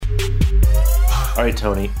All right,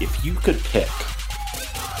 Tony, if you could pick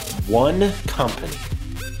one company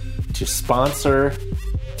to sponsor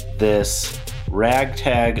this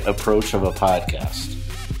ragtag approach of a podcast,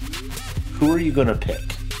 who are you going to pick?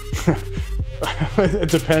 It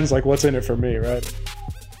depends, like, what's in it for me, right?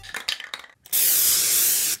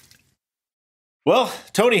 Well,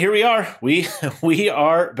 Tony, here we are. We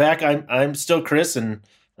are back. I'm still Chris, and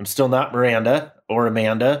I'm still not Miranda or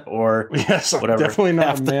Amanda or yes, whatever. Definitely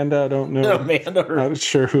not Amanda. I don't know. Amanda or not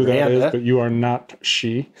sure who Miranda. that is, but you are not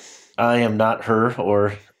she. I am not her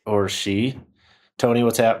or she. Tony,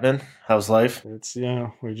 what's happening? How's life? It's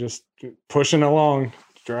we're just pushing along,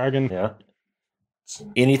 dragging. Yeah.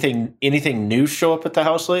 Anything new show up at the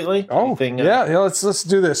house lately? Oh, Anything, yeah. Let's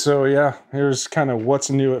do this. So here's kind of what's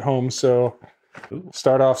new at home. So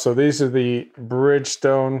start off. So these are the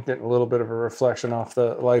Bridgestone, getting a little bit of a reflection off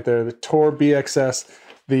the light there. The Tour BXS,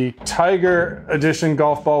 the Tiger Edition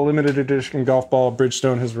golf ball, limited edition golf ball.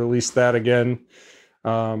 Bridgestone has released that again.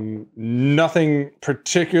 Nothing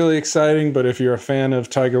particularly exciting, but if you're a fan of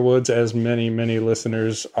Tiger Woods, as many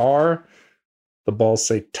listeners are, the balls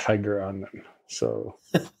say Tiger on them. So,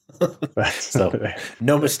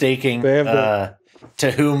 no mistaking. They have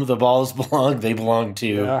to whom the balls belong. They belong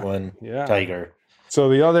to Tiger. So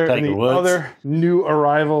the other new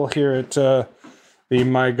arrival here at the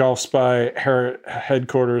My Golf Spy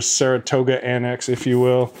headquarters, Saratoga Annex, if you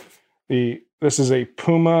will. This is a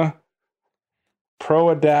Puma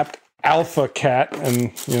Pro Adapt Alpha Cat,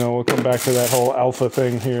 and we'll come back to that whole alpha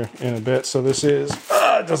thing here in a bit. So this is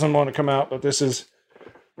it doesn't want to come out, but this is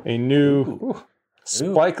a new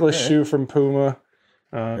spikeless shoe from Puma.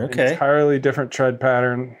 Entirely different tread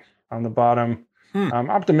pattern on the bottom. I'm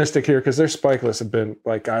optimistic here because their spikeless have been,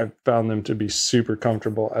 I've found them to be super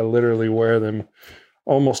comfortable. I literally wear them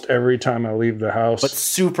almost every time I leave the house. But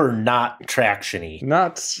super not traction-y.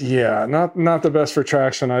 Not the best for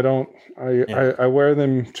traction. I wear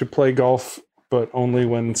them to play golf, but only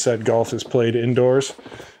when said golf is played indoors.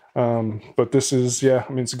 But this is,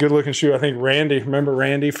 it's a good looking shoe. I think remember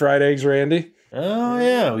Randy, Fried Eggs Randy? Oh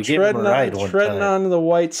yeah, we gave him a ride one time. Treading on the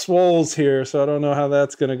white swoles here, so I don't know how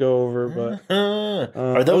that's going to go over. But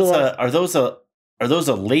are those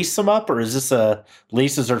a lace them up, or is this a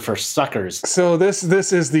laces are for suckers? So this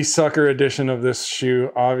is the sucker edition of this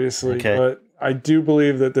shoe, obviously. Okay. But I do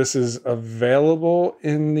believe that this is available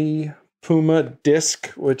in the Puma Disc,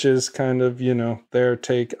 which is kind of their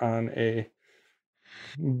take on a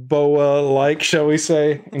BOA-like, shall we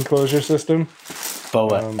say, enclosure system.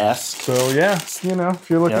 BOA-esque. So if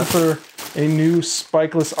you're looking for a new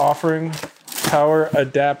spikeless offering, Power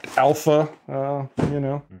Adapt Alpha,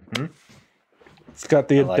 It's got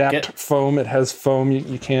the Adapt foam. It has foam.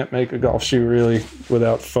 You can't make a golf shoe really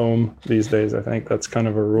without foam these days. I think that's kind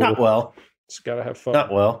of a rule. Not well. It's got to have foam.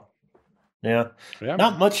 Not well. Yeah.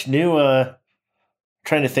 Not much new.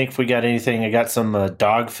 Trying to think if we got anything. I got some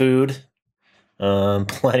dog food.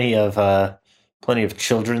 Plenty of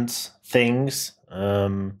children's things. A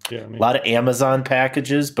lot of Amazon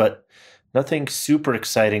packages, but nothing super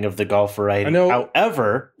exciting of the golf variety. I know.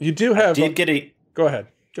 However, you do have. Go ahead.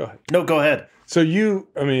 No, go ahead. So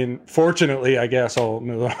fortunately, I guess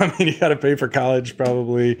you got to pay for college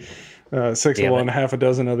probably 6 of one, half a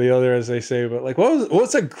dozen of the other, as they say. But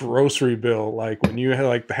what's a grocery bill like when you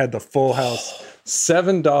had the full house?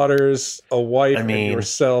 7 daughters, a wife, and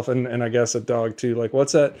yourself, and I guess a dog too.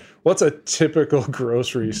 What's a typical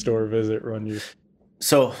grocery store visit run you?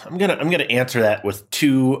 So I'm gonna answer that with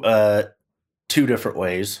two different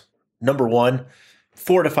ways. Number one,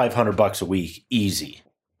 $400 to $500 a week, easy.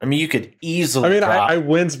 You could easily. I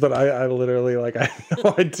wince, but I literally I have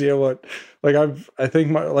no idea what. I think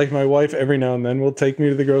my wife every now and then will take me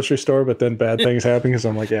to the grocery store, but then bad things happen because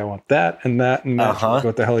I'm like, I want that and that and that.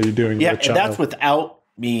 What the hell are you doing? Yeah, and that's without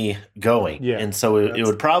me going. Yeah, and so it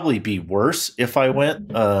would probably be worse if I went.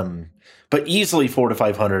 But easily $400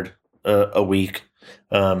 to $500 a week.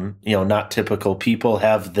 Not typical. People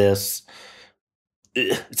have this.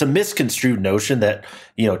 It's a misconstrued notion that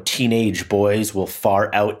teenage boys will far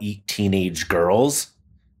out eat teenage girls.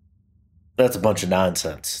 That's a bunch of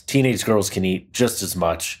nonsense. Teenage girls can eat just as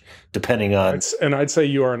much, depending on. And I'd say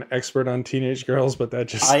you are an expert on teenage girls, but that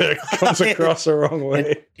just comes across the wrong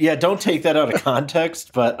way. Don't take that out of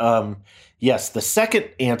context. But yes, the second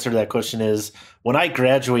answer to that question is when I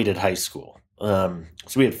graduated high school. So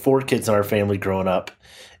we had 4 kids in our family growing up,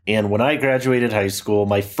 and when I graduated high school,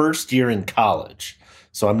 my first year in college.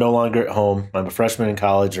 So I'm no longer at home. I'm a freshman in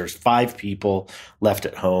college. There's 5 people left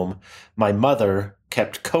at home. My mother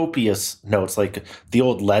kept copious notes, like the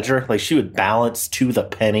old ledger. She would balance to the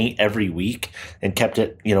penny every week and kept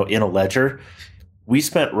it, in a ledger. we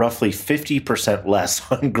spent roughly 50% less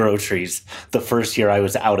on groceries the first year I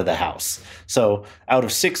was out of the house. So out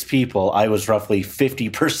of 6 people, I was roughly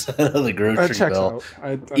 50% of the grocery bill,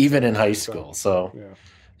 even in high school. So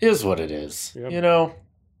it is what it is. Yep. You know,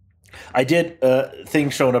 I did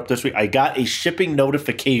things showing up this week. I got a shipping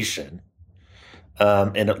notification,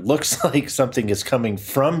 and it looks like something is coming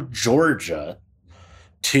from Georgia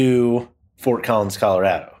to Fort Collins,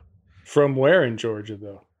 Colorado. From where in Georgia,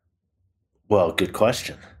 though? Well, good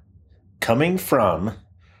question. Coming from,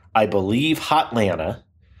 I believe, Hotlanta.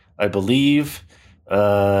 I believe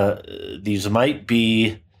these might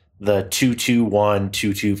be the 221,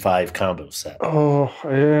 225 combo set. Oh,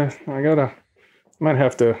 yeah. I might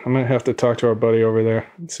have to talk to our buddy over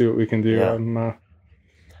there and see what we can do. Yeah.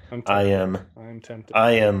 I am tempted.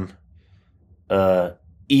 I am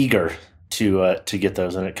eager to get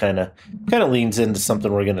those, and it kind of leans into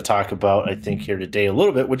something we're going to talk about, I think, here today a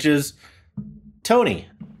little bit, which is, Tony,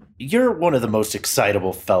 you're one of the most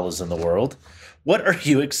excitable fellas in the world. What are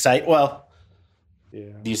you excited? Well,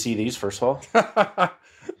 do you see these, first of all?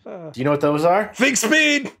 Do you know what those are? Think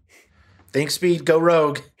Speed! Think Speed, go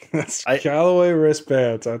Rogue. That's Callaway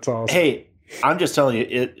wristbands. That's awesome. Hey, I'm just telling you,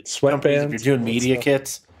 sweatbands. If you're doing media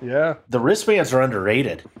kits, the wristbands are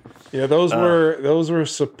underrated. Yeah, those were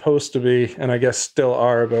supposed to be, and I guess still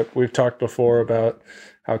are, but we've talked before about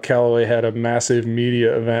how Callaway had a massive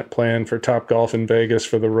media event planned for Topgolf in Vegas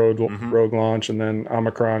for the Rogue launch, and then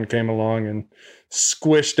Omicron came along and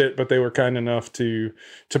squished it, but they were kind enough to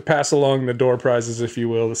pass along the door prizes, if you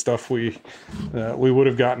will, the stuff we would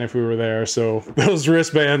have gotten if we were there. So those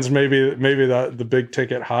wristbands, maybe the big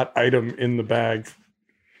ticket hot item in the bag.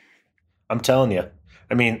 I'm telling you.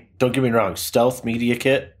 I mean, don't get me wrong. Stealth media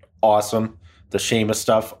kit, awesome. The Seamus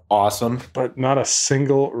stuff, awesome. But not a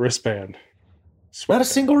single wristband. Not a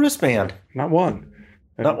single wristband. Not one.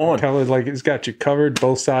 Not one. Callaway's like, it's got you covered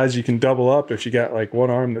both sides. You can double up if you got like one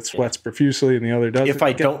arm that sweats profusely and the other doesn't. If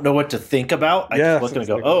I don't know what to think about, I just look and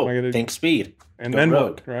go, think Speed. And then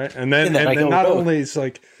Rogue. What? Right. And then not only it's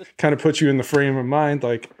like kind of puts you in the frame of mind,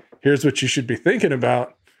 like, here's what you should be thinking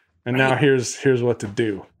about. And now here's what to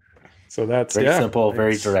do. So that's very simple,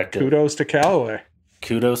 very directed. Kudos to Callaway.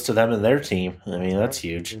 Kudos to them and their team. I mean, that's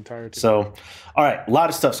huge. So, all right, a lot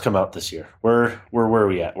of stuff's come out this year. Where are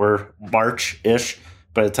we at? We're March-ish.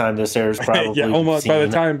 By the time this airs, probably almost. By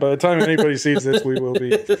the time anybody sees this, we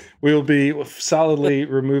will be solidly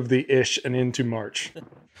removed the ish and into March.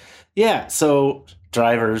 Yeah. So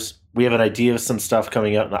drivers, we have an idea of some stuff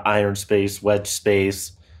coming out in the iron space, wedge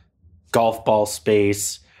space, golf ball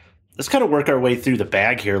space. Let's kind of work our way through the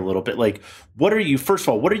bag here a little bit. Like, what are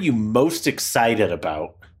you most excited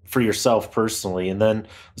about for yourself personally? And then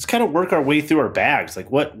let's kind of work our way through our bags. Like,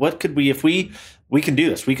 what could we, if we can do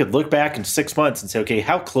this, we could look back in 6 months and say, okay,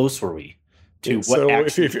 how close were we to what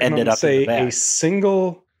actually ended up in the bag? A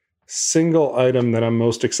single item that I'm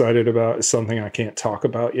most excited about is something I can't talk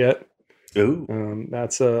about yet. Ooh.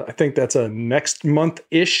 I think that's a next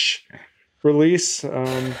month-ish release.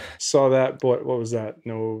 Saw that, what was that?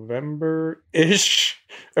 November-ish?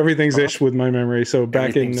 Everything's ish with my memory. So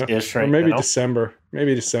back in or maybe December.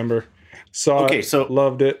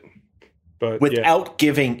 Loved it. But without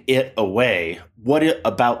giving it away, what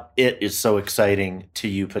about it is so exciting to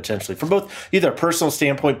you potentially from both either a personal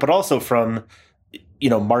standpoint, but also from,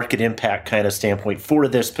 market impact kind of standpoint for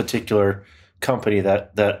this particular company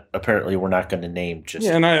that apparently we're not going to name just.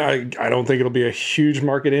 Yeah, and I don't think it'll be a huge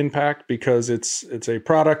market impact because it's a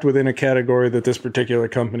product within a category that this particular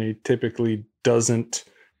company typically doesn't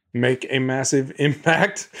make a massive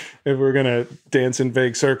impact if we're going to dance in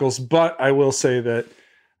vague circles. But I will say that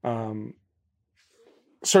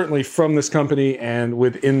certainly from this company and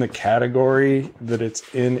within the category that it's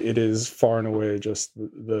in, it is far and away just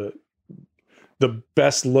the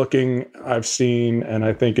best looking I've seen, and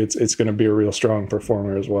I think it's going to be a real strong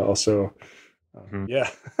performer as well. So,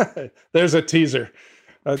 there's a teaser.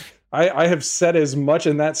 I have said as much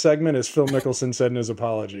in that segment as Phil Mickelson said in his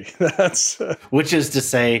apology. That's which is to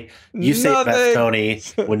say, you say best, Tony,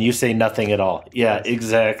 when you say nothing at all. Yeah,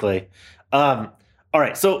 exactly. All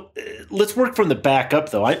right, so let's work from the back up,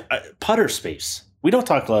 though. Putter space. We don't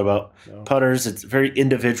talk a lot about putters. It's very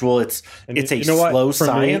individual. It's a slow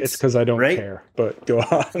science. Me, it's because I don't care, but go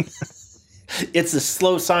on. It's a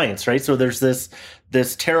slow science, right? So there's this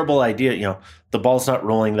terrible idea, the ball's not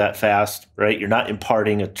rolling that fast, right? You're not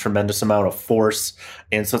imparting a tremendous amount of force.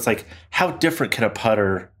 And so it's like, how different can a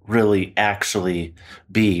putter really actually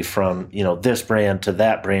be from, this brand to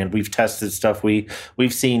that brand? We've tested stuff. We've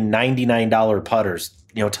seen $99 putters,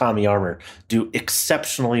 Tommy Armour, do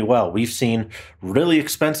exceptionally well. We've seen really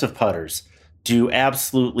expensive putters do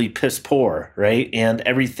absolutely piss poor, right? And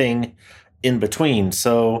everything in between.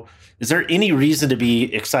 So is there any reason to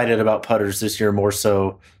be excited about putters this year more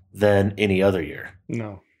so than any other year?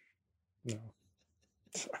 No.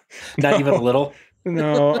 Not even a little?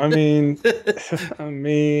 No, I mean,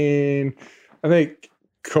 I think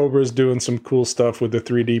Cobra's doing some cool stuff with the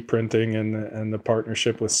 3D printing and the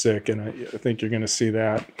partnership with SICK, and I think you're going to see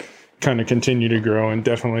that kind of continue to grow. And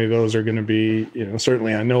definitely, those are going to be,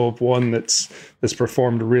 certainly I know of one that's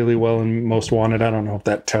performed really well in Most Wanted. I don't know if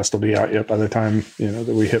that test will be out yet by the time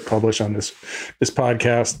that we hit publish on this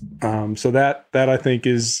podcast. So that I think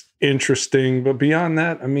is interesting. But beyond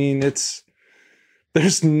that, I mean,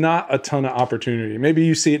 there's not a ton of opportunity. Maybe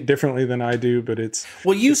you see it differently than I do, but it's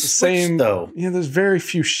the same though. There's very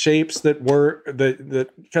few shapes that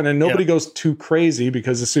kind of nobody goes too crazy,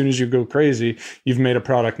 because as soon as you go crazy, you've made a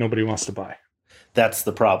product nobody wants to buy. That's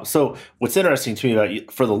the problem. So what's interesting to me about you,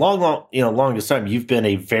 for the longest time, you've been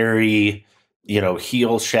a very,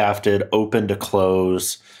 heel shafted, open to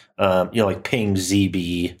close, like Ping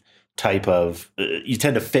ZB type of, you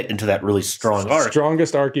tend to fit into that really strong arc.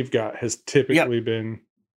 Strongest arc you've got has typically been.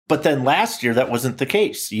 But then last year, that wasn't the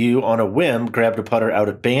case. You, on a whim, grabbed a putter out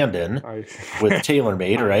at Bandon with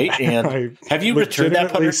TaylorMade, right? And have you returned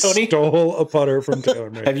that putter, Tony? Stole a putter from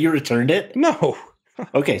TaylorMade. Have you returned it? No.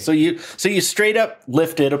 Okay, so you straight up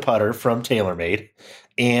lifted a putter from TaylorMade,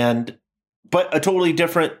 but a totally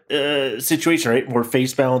different situation, right? More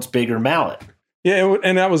face balance, bigger mallet. Yeah,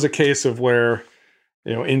 and that was a case of where,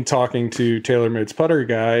 in talking to TaylorMade's putter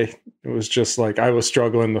guy, it was just like I was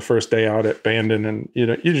struggling the first day out at Bandon, and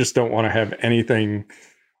you just don't want to have anything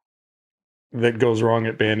that goes wrong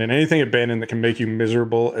at Bandon, anything at Bandon that can make you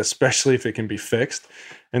miserable, especially if it can be fixed.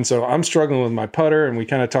 And so I'm struggling with my putter, and we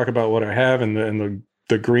kind of talk about what I have and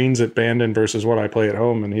the greens at Bandon versus what I play at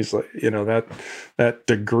home. And he's like, that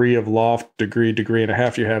degree of loft, degree and a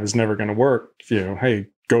half you have is never going to work. Hey,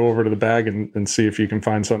 go over to the bag and see if you can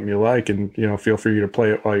find something you like, and feel free to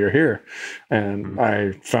play it while you're here. And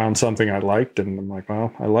I found something I liked, and I'm like,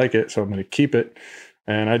 well, I like it, so I'm going to keep it.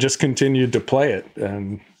 And I just continued to play it,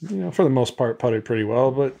 and for the most part putted pretty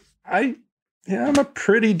well. But I'm a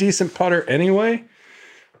pretty decent putter anyway.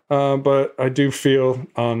 But I do feel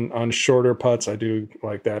on shorter putts, I do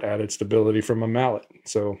like that added stability from a mallet.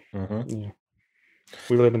 So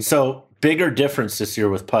we live in. So bigger difference this year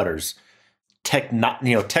with putters.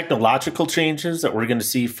 Technological changes that we're going to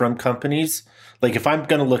see from companies. Like if I'm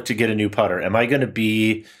going to look to get a new putter, am I going to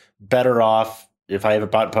be better off if I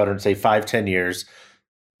haven't bought a putter in say 5-10 years?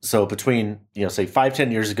 So between, say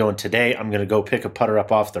 5-10 years ago and today, I'm going to go pick a putter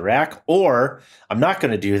up off the rack, or I'm not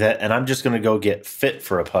going to do that, and I'm just going to go get fit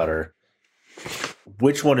for a putter.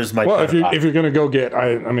 Which one is my? Well, if you're going to go get,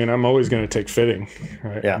 I'm always going to take fitting.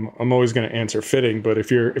 Right? Yeah, I'm always going to answer fitting. But if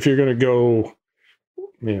you're going to go,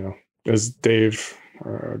 as Dave,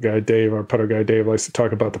 our putter guy Dave likes to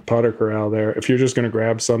talk about the putter corral there. If you're just going to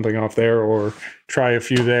grab something off there or try a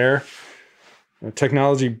few there,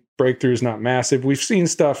 technology breakthrough is not massive. We've seen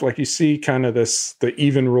stuff like you see kind of the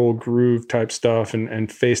even roll groove type stuff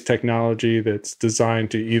and face technology that's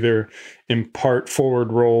designed to either impart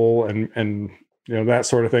forward roll and that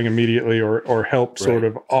sort of thing immediately or help sort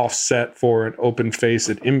of offset for an open face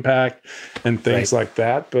at impact and things like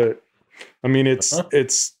that. But I mean, it's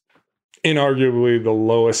inarguably the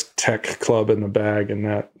lowest tech club in the bag, and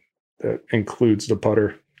that includes the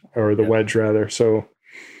putter or the wedge rather. So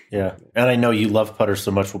yeah, and I know you love putter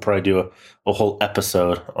so much. We'll probably do a whole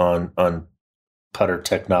episode on putter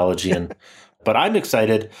technology, but I'm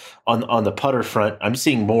excited on the putter front. I'm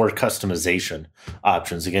seeing more customization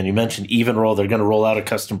options. Again, you mentioned even roll; they're going to roll out a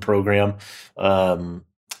custom program.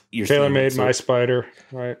 TaylorMade My Spider,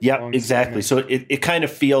 right? Yeah, exactly. So it kind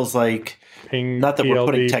of feels like not that we're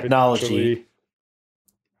putting technology.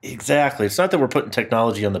 Exactly. It's not that we're putting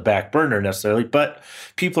technology on the back burner necessarily, but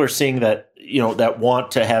people are seeing that, that want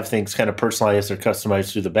to have things kind of personalized or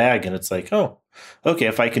customized through the bag. And it's like, oh, okay,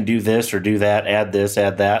 if I can do this or do that, add this,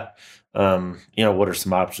 add that, what are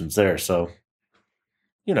some options there? So,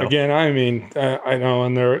 Again, I know,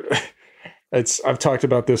 and I've talked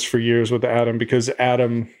about this for years with Adam, because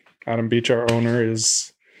Adam Beach, our owner,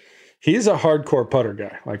 he's a hardcore putter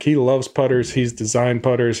guy. Like, he loves putters. He's designed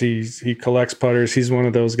putters. He collects putters. He's one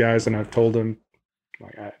of those guys. And I've told him,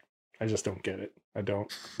 like, I just don't get it. I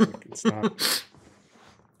don't. Like, it's not.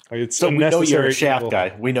 Like, it's so we know you're a shaft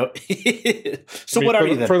guy. We know. So what are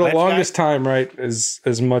you then? For the longest time, right?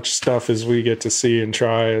 As much stuff as we get to see and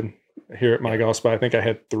try and here at My Golf Spot, I think I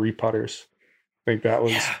had 3 putters. I think that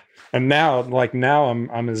was. Yeah. And now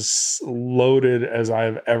I'm as loaded as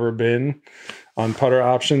I've ever been on putter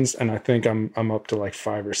options, and I think I'm up to like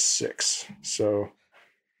 5 or 6. So,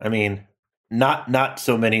 I mean, not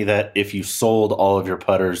so many that if you sold all of your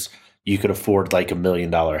putters, you could afford like $1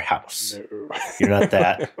 million house. No. You're not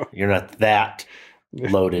that. No. You're not that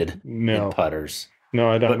loaded in putters. No,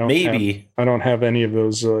 I don't. I don't have any of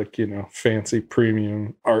those fancy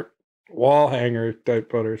premium art wall hanger type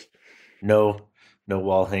putters. No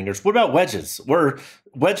wall hangers. What about wedges?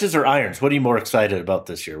 Wedges or irons? What are you more excited about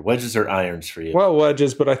this year? Wedges or irons for you? Well,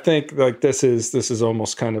 wedges, but I think like this is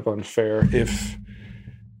almost kind of unfair if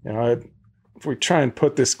we try and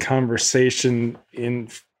put this conversation in.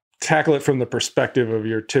 Tackle it from the perspective of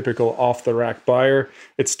your typical off the rack buyer.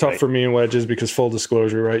 It's tough for me in wedges because, full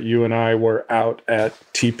disclosure, right? You and I were out at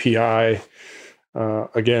TPI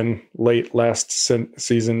again late last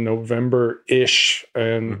season, November-ish,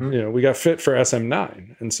 and we got fit for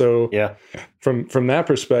SM9. And so from that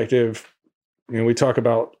perspective, we talk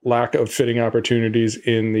about lack of fitting opportunities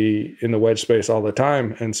in the wedge space all the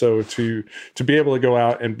time. And so to be able to go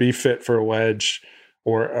out and be fit for a wedge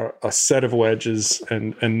or a set of wedges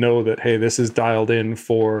and know that, hey, this is dialed in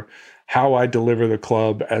for how I deliver the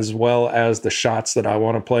club as well as the shots that I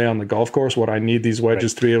want to play on the golf course, what I need these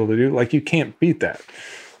wedges to be able to do. Like, you can't beat that.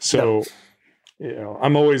 So,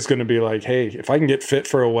 I'm always going to be like, hey, if I can get fit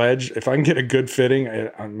for a wedge, if I can get a good fitting,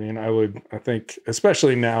 I think,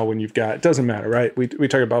 especially now when you've got, it doesn't matter, right? We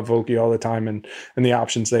talk about Vokey all the time and the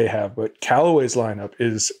options they have, but Callaway's lineup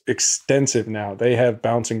is extensive now. They have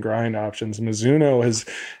bounce and grind options. Mizuno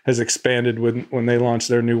has expanded when they launched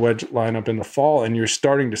their new wedge lineup in the fall, and you're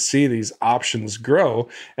starting to see these options grow.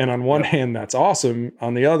 And on one hand, that's awesome.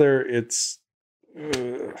 On the other, it's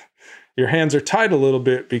your hands are tied a little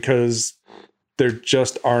bit because there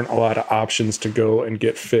just aren't a lot of options to go and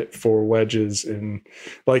get fit for wedges. And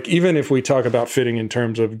like, even if we talk about fitting in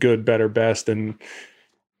terms of good, better, best, and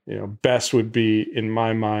best would be, in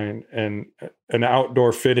my mind, an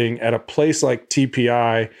outdoor fitting at a place like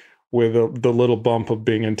TPI with the little bump of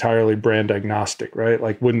being entirely brand agnostic, right?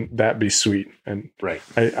 Like, wouldn't that be sweet? And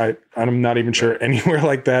I'm not even sure anywhere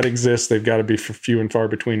like that exists. They've got to be few and far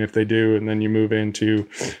between if they do. And then you move into,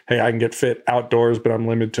 hey, I can get fit outdoors, but I'm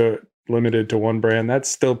limited to one brand. That's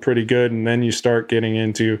still pretty good. And then you start getting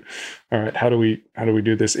into, all right, how do we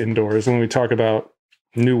do this indoors? And when we talk about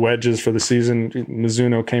new wedges for the season,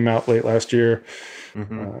 Mizuno came out late last year.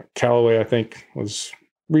 Callaway, I think, was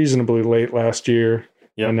reasonably late last year.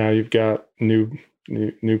 And now you've got new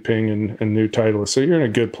Ping and new Titleist. So you're in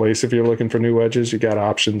a good place if you're looking for new wedges. You got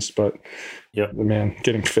options, but man,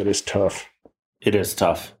 getting fit is tough. It is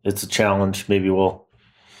tough. It's a challenge.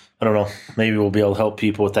 I don't know. Maybe we'll be able to help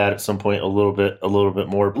people with that at some point a little bit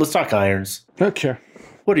more. Let's talk irons. Okay.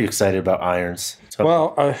 What are you excited about irons?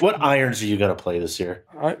 What irons are you going to play this year?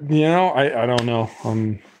 I don't know.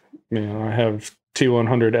 I have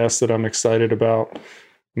T100S that I'm excited about.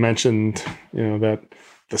 Mentioned, that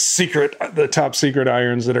the top secret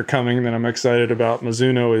irons that are coming that I'm excited about.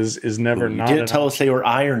 Mizuno is never not. You didn't tell us they were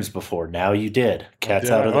irons before. Now you did. Cat's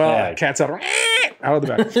out of the bag. Cat's out of the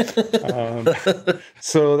bag.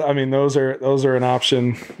 So those are an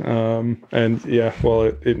option.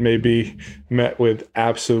 It may be met with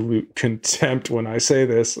absolute contempt when I say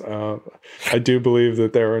this. I do believe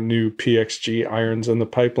that there are new PXG irons in the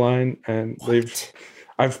pipeline, and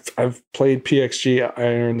I've played PXG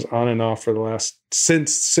irons on and off for the last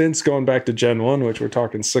since going back to Gen 1, which we're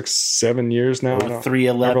talking 6-7 years now.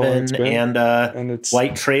 311 and it's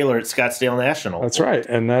White Trailer at Scottsdale National. That's right,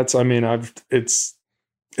 and it's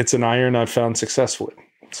an iron I've found successfully.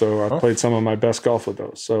 So I've played some of my best golf with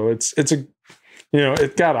those. So it's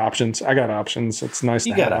it got options. I got options. It's nice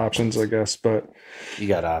to have options, I guess. But you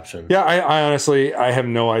got options. Yeah, I honestly have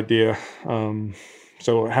no idea.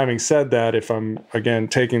 So having said that, if I'm, again,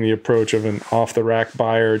 taking the approach of an off-the-rack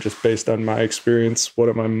buyer just based on my experience, what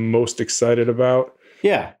am I most excited about?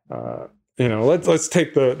 Yeah. Let's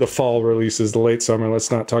take the fall releases, the late summer. Let's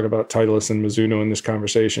not talk about Titleist and Mizuno in this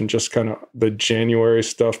conversation, just kind of the January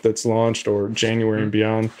stuff that's launched or January and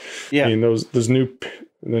beyond. Yeah. Those new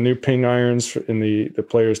Ping irons in the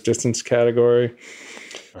player's distance category.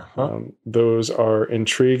 Those are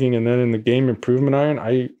intriguing. And then in the game improvement iron,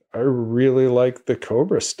 I really like the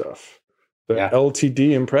Cobra stuff. The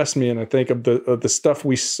LTD impressed me, and I think of the stuff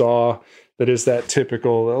we saw that is that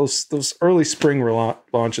typical. Those early spring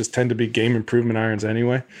launches tend to be game improvement irons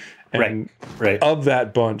anyway, And of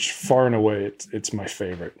that bunch, far and away, it's my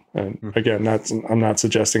favorite. And again, I'm not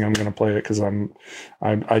suggesting I'm going to play it because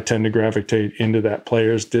I tend to gravitate into that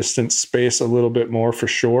player's distance space a little bit more for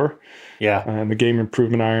sure. Yeah. And the game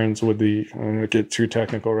improvement irons I'm going to get too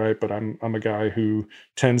technical, right? But I'm a guy who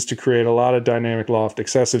tends to create a lot of dynamic loft,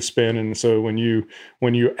 excessive spin. And so when you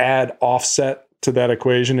add offset to that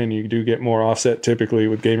equation, and you do get more offset typically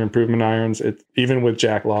with game improvement irons, even with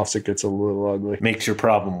jack lofts, it gets a little ugly. Makes your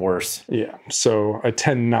problem worse. Yeah. So I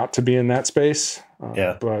tend not to be in that space.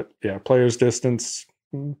 But yeah, player's distance,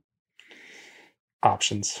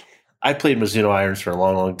 options. I played Mizuno irons for a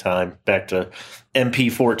long, long time, back to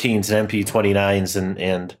MP14s and MP29s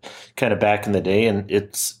and kind of back in the day. And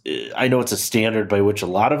I know it's a standard by which a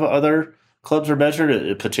lot of other clubs are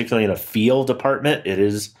measured, particularly in a feel department. It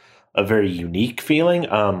is a very unique feeling.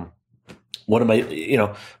 One of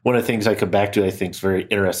the things I come back to, I think is very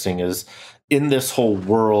interesting, is in this whole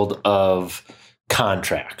world of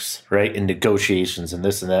contracts, right, and negotiations and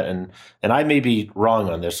this and that. And I may be wrong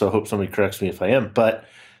on this, so I hope somebody corrects me if I am, but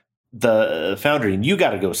the foundry, and you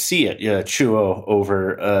got to go see it, Chuo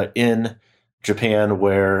over in Japan,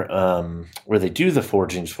 where they do the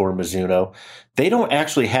forgings for Mizuno. They don't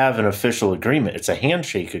actually have an official agreement. It's a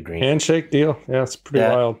handshake agreement. Handshake deal. Yeah, it's pretty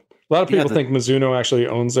wild. A lot of people think Mizuno actually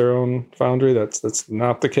owns their own foundry. That's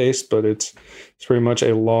not the case, but it's pretty much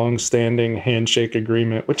a long-standing handshake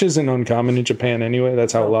agreement, which isn't uncommon in Japan anyway.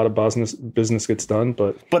 That's how a lot of business gets done.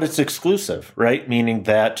 But it's exclusive, right? Meaning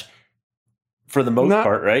that for the most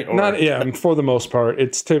part, right? For the most part.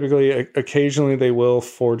 It's typically, occasionally they will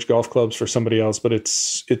forge golf clubs for somebody else, but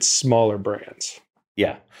it's smaller brands.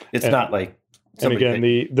 Yeah, it's not like. And again,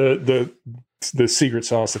 the secret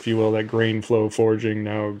sauce, if you will, that Grain Flow Forging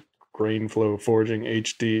now. Grain Flow Forging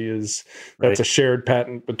HD that's a shared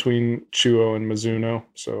patent between Chuo and Mizuno.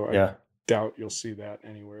 So I doubt you'll see that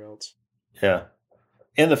anywhere else. Yeah.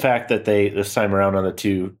 And the fact that they, this time around on the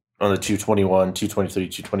 221, 223,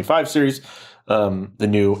 225 series, the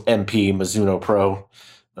new MP Mizuno Pro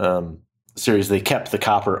series, they kept the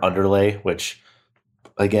copper underlay, which,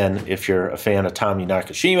 again, if you're a fan of Tommy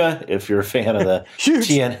Nakashima, if you're a fan of the huge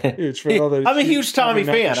I'm a huge Tommy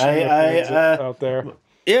fan. I out there.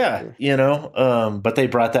 Yeah, but they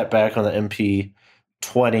brought that back on the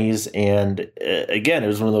MP20s, and again, it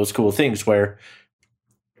was one of those cool things where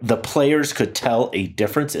the players could tell a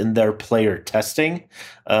difference in their player testing.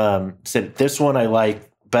 Said this one I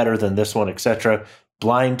like better than this one, etc.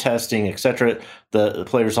 Blind testing, etc. The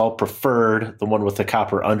players all preferred the one with the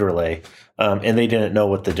copper underlay, and they didn't know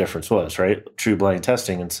what the difference was, right? True blind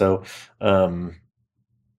testing, and so I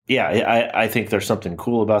think there's something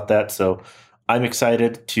cool about that. So I'm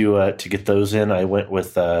excited to get those in. I went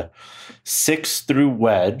with 6 through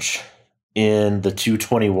wedge in the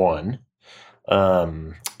 221,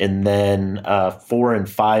 and then 4 and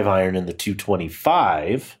 5 iron in the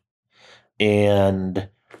 225, and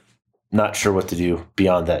not sure what to do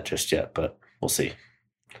beyond that just yet, but we'll see.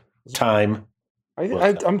 Time.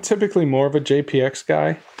 I'm typically more of a JPX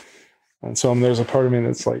guy, and so there's a part of me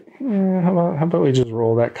that's like, how about we just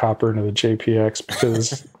roll that copper into the JPX,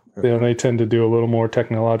 because they tend to do a little more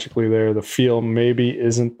technologically there. The feel maybe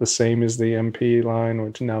isn't the same as the MP line,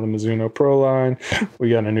 which now the Mizuno Pro line. We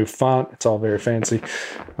got a new font. It's all very fancy.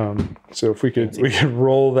 So if we could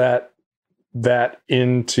roll that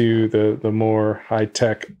into the more high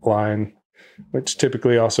tech line, which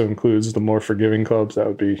typically also includes the more forgiving clubs, that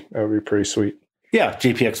would be pretty sweet. Yeah,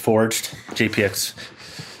 JPX forged, JPX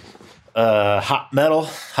hot metal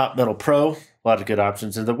pro, a lot of good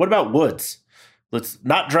options. And what about woods? Let's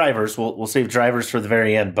not drivers. We'll save drivers for the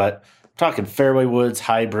very end, but I'm talking fairway woods,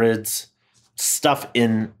 hybrids, stuff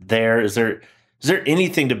in there. Is there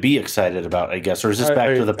anything to be excited about, I guess, or is this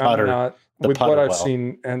back to the putter? With what I've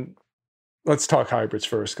seen, and let's talk hybrids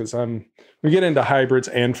first, because we get into hybrids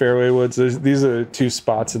and fairway woods. These are two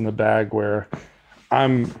spots in the bag where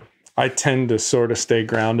I tend to sort of stay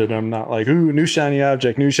grounded. I'm not like, ooh, new shiny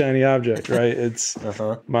object, right? It's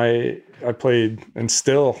I played, and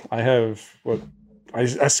still I have I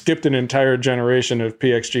skipped an entire generation of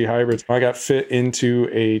PXG hybrids. I got fit into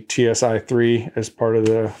a TSI 3 as part of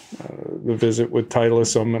the visit with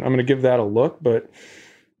Titleist, so I'm going to give that a look. But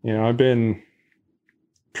I've been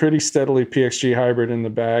pretty steadily PXG hybrid in the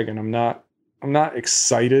bag, and I'm not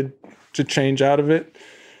excited to change out of it.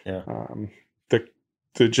 Yeah.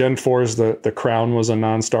 The Gen 4s, the Crown was a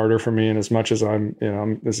non-starter for me, and as much as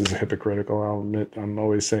this is hypocritical, I'll admit, I'm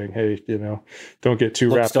always saying, hey, don't get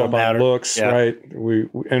too wrapped up on looks, right? We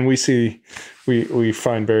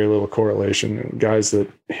find very little correlation. Guys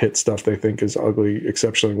that hit stuff they think is ugly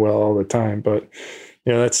exceptionally well all the time, but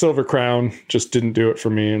Yeah, that Silver Crown just didn't do it for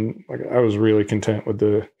me, and like I was really content with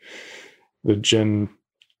the Gen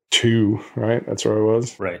 2, right? That's where I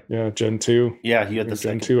was. Right. Yeah, Gen 2. Yeah, you had the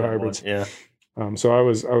Gen 2 hybrids. One. Yeah. So I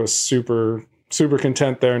was super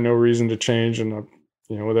content there. No reason to change, and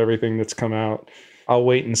with everything that's come out, I'll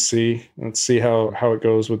wait and see. Let's see how it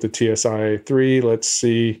goes with the TSI 3. Let's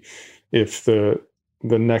see if the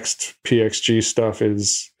next PXG stuff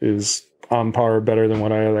is on par or better than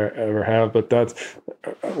what I ever have. But that's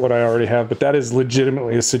what I already have. But that is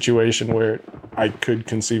legitimately a situation where I could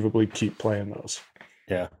conceivably keep playing those.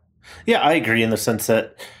 Yeah. Yeah, I agree in the sense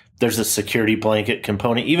that there's a security blanket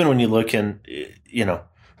component. Even when you look in,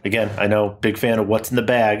 again, I know, big fan of what's in the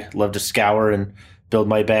bag. Love to scour and build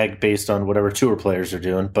my bag based on whatever tour players are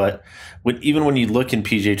doing. But even when you look in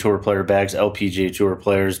PGA Tour player bags, LPGA Tour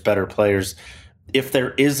players, better players, if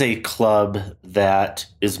there is a club that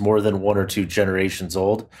is more than 1 or 2 generations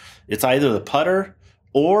old, it's either the putter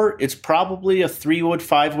or it's probably a 3-wood,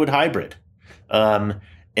 5-wood hybrid.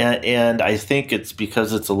 And I think it's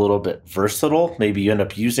because it's a little bit versatile. Maybe you end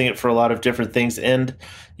up using it for a lot of different things. And,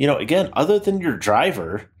 again, other than your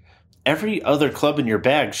driver, every other club in your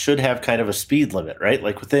bag should have kind of a speed limit, right?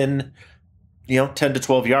 Like within, 10 to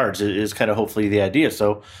 12 yards is kind of hopefully the idea.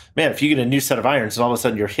 So, man, if you get a new set of irons and all of a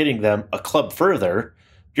sudden you're hitting them a club further,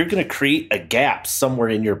 you're going to create a gap somewhere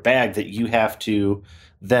in your bag that you have to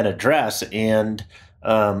then address. And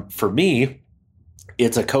for me,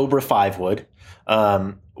 it's a Cobra 5-wood.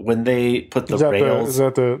 When they put the rails, is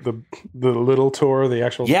that the little tour, the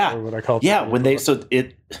actual tour, what I call it? Yeah,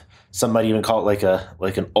 some might even call it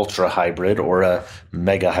like an ultra hybrid or a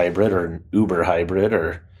mega hybrid or an uber hybrid,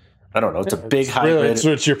 or I don't know. It's a big hybrid.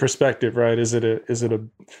 Really, it's your perspective, right? Is it a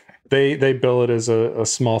they bill it as a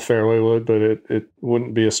small fairway wood, but it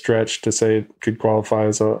wouldn't be a stretch to say it could qualify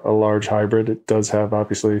as a large hybrid. It does have,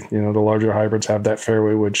 obviously, the larger hybrids have that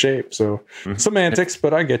fairway wood shape. So semantics,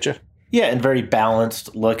 but I get you. Yeah, and very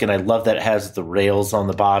balanced look, and I love that it has the rails on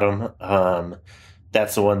the bottom.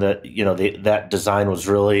 That's the one that, that design was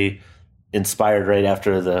really inspired right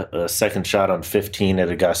after the second shot on 15 at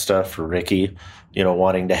Augusta for Ricky,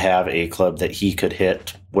 wanting to have a club that he could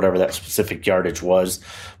hit whatever that specific yardage was,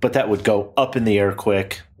 but that would go up in the air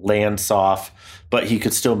quick, land soft, but he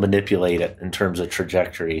could still manipulate it in terms of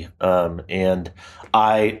trajectory. And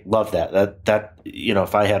I love that. That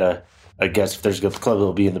if I had I guess if there's a club that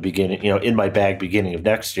will be in the beginning, in my bag beginning of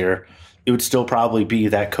next year, it would still probably be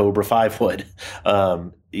that Cobra 5-wood.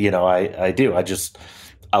 I do.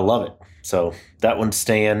 I love it. So that one's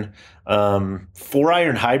staying.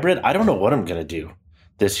 4-iron hybrid, I don't know what I'm going to do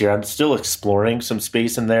this year. I'm still exploring some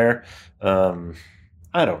space in there. I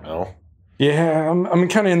don't know. Yeah, I'm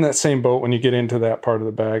kind of in that same boat when you get into that part of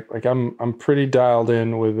the bag. Like I'm pretty dialed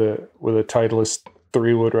in with a Titleist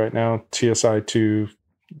 3-wood right now, TSI 2.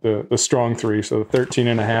 The strong 3, so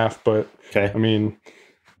 13.5, but okay. I mean,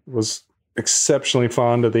 was exceptionally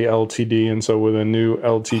fond of the LTD, and so with a new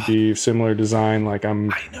LTD similar design, like I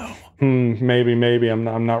know maybe I'm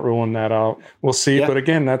not ruling that out. We'll see. Yeah. But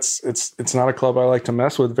again, it's not a club I like to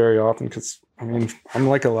mess with very often because I'm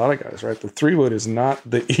like a lot of guys, right? The 3-wood is not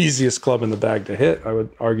the easiest club in the bag to hit. I would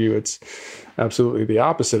argue it's absolutely the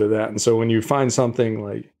opposite of that. And so when you find something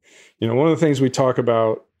like, one of the things we talk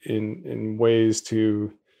about in ways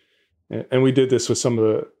to, and we did this with some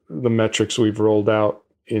of the metrics we've rolled out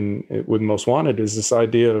with Most Wanted, is this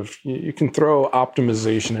idea of you can throw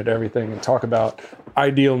optimization at everything and talk about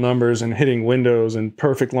ideal numbers and hitting windows and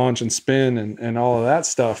perfect launch and spin and all of that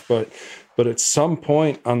stuff. But at some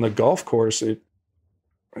point on the golf course, and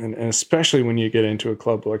especially when you get into a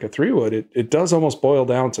club like a 3-wood, it does almost boil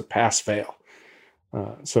down to pass fail.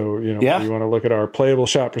 So, you want to look at our playable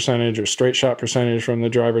shot percentage or straight shot percentage from the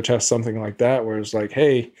driver test, something like that, where it's like,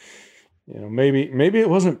 hey, maybe it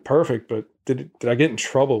wasn't perfect, but did I get in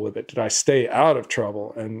trouble with it? Did I stay out of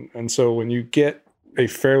trouble? And so when you get a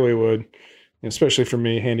fairway wood, especially for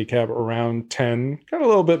me, handicap around 10, got a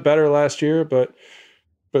little bit better last year, but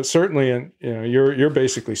certainly, you're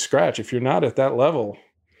basically scratch. If you're not at that level,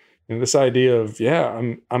 this idea of,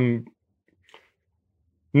 I'm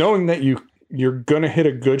knowing that you're going to hit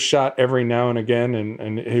a good shot every now and again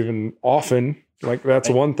and even often, like that's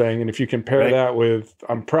right. One thing. And if you compare that with,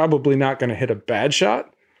 I'm probably not going to hit a bad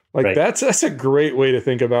shot, like that's a great way to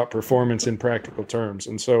think about performance in practical terms.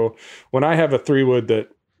 And so when I have a 3-wood that,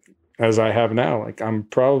 as I have now, like I'm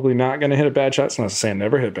probably not going to hit a bad shot. It's not saying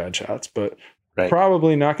never hit bad shots, but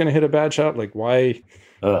probably not going to hit a bad shot. Like why?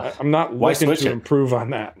 I'm not looking to improve on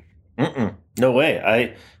that. No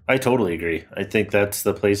way. I totally agree. I think that's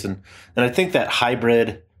the place. And I think that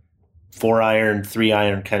hybrid 4-iron,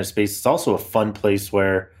 3-iron kind of space is also a fun place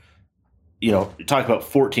where talk about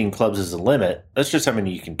 14 clubs as a limit. That's just how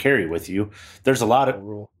many you can carry with you. There's a lot of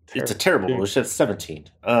rule. It's a terrible rule. It's just 17.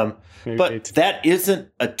 But 18. That isn't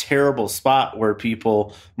a terrible spot where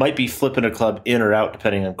people might be flipping a club in or out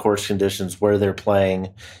depending on course conditions, where they're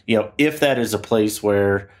playing. If that is a place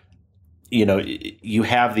where you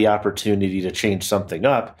have the opportunity to change something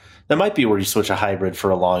up, that might be where you switch a hybrid for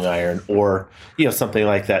a long iron, or something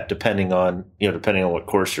like that, depending on what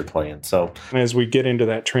course you're playing. So as we get into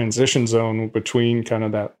that transition zone between kind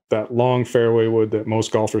of that long fairway wood that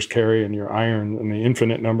most golfers carry and your iron, and the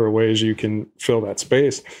infinite number of ways you can fill that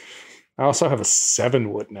space, I also have a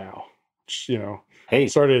 7 wood now. Which, hey,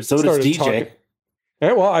 so does DJ.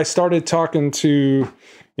 Yeah, well, I started talking to,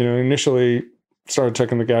 initially started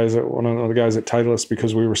checking the guys at one of the guys at Titleist,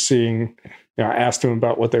 because we were seeing, I asked him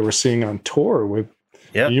about what they were seeing on tour with,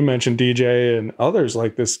 you mentioned DJ and others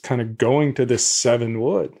like this, kind of going to this 7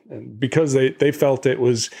 wood, and because they felt it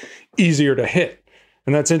was easier to hit.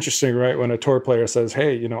 And that's interesting, right? When a tour player says,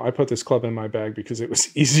 hey, I put this club in my bag because it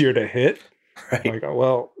was easier to hit. Right. Like,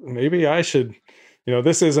 well, maybe I should,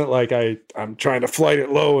 this isn't like I'm trying to flight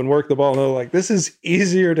it low and work the ball. No, like, this is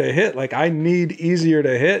easier to hit. Like, I need easier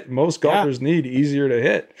to hit. Most golfers need easier to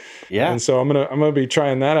hit. Yeah. And so I'm gonna be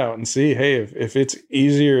trying that out and see, hey, if it's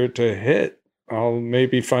easier to hit, I'll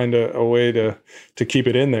maybe find a way to keep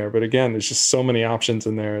it in there. But again, there's just so many options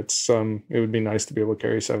in there. It's it would be nice to be able to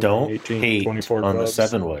carry 17, 18, 24 on the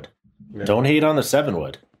 7 wood. Yeah. Don't hate on the 7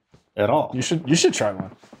 wood at all. You should try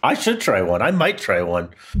one. I should try one. I might try one.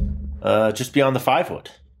 Just beyond the 5 wood.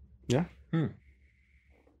 Yeah.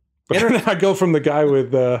 But I go from the guy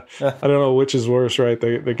with I don't know which is worse, right?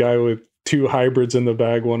 The guy with 2 hybrids in the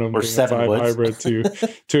bag, one of them being a 5 woods. Hybrid,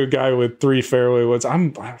 to a guy with 3 fairway woods. I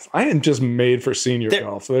am just made for senior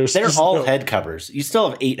golf. They're all head covers. You still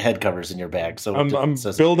have 8 head covers in your bag. So I'm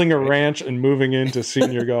building a ranch and moving into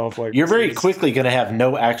senior golf. Like, you're very quickly going to have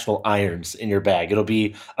no actual irons in your bag. It'll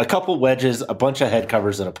be a couple wedges, a bunch of head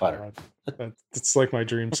covers, and a putter. It's like my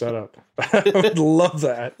dream setup. I would love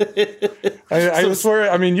that. I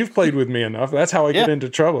swear. I mean, you've played with me enough. That's how I get into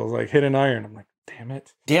trouble. Like, hit an iron. I'm like,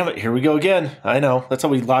 damn it. Here we go again. I know. That's how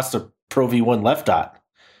we lost a Pro V1 left dot.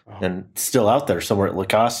 And still out there somewhere at La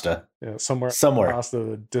Costa. Yeah, somewhere. La Costa,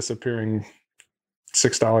 the disappearing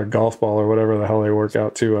 $6 golf ball or whatever the hell they work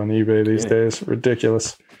out to on eBay these days.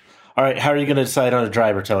 Ridiculous. All right, how are you going to decide on a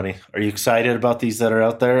driver, Tony? Are you excited about these that are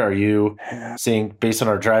out there? Are you seeing, based on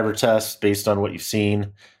our driver tests, based on what you've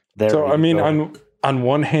seen? So, I mean, on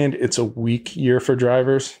one hand, it's a weak year for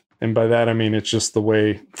drivers. And by that, I mean, it's just the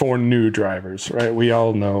way for new drivers, right? We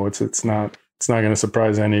all know it's not going to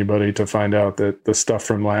surprise anybody to find out that the stuff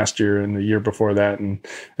from last year and the year before that and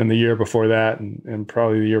the year before that and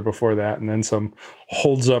probably the year before that and then some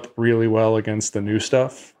holds up really well against the new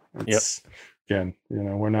stuff. Again,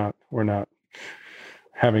 we're not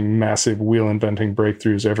having massive wheel inventing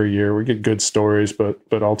breakthroughs every year. We get good stories, but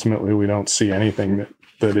ultimately we don't see anything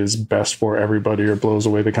that is best for everybody or blows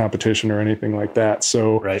away the competition or anything like that.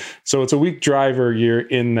 So it's a weak driver year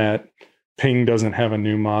in that Ping doesn't have a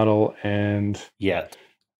new model and yet,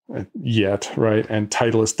 right? And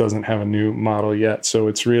Titleist doesn't have a new model yet. So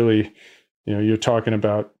it's really, you're talking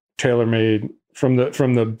about TaylorMade from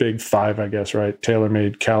the big 5, I guess, right?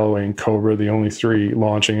 TaylorMade, Callaway, and Cobra, the only 3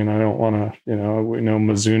 launching. And I don't want to, we know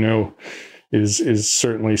Mizuno is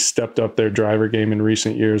certainly stepped up their driver game in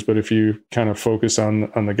recent years. But if you kind of focus on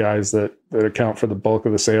the guys that account for the bulk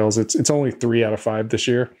of the sales, it's only 3 out of 5 this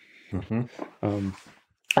year. Mm-hmm.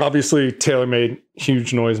 Obviously, TaylorMade,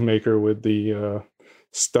 huge noisemaker with the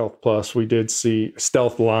Stealth Plus. We did see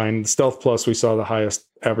Stealth line. Stealth Plus, we saw the highest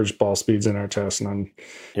average ball speeds in our test. And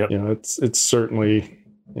it's certainly,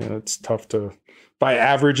 it's tough to, by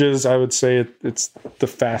averages, I would say it's the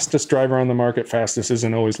fastest driver on the market. Fastest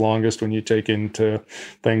isn't always longest when you take into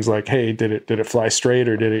things like, hey, did it fly straight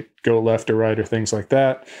or did it go left or right or things like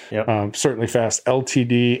that? Yep. Certainly fast.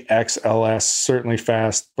 LTD, XLS, certainly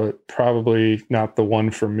fast, but probably not the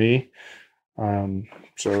one for me.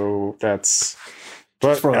 So that's,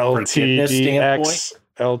 but LTDX,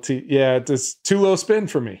 it's too low spin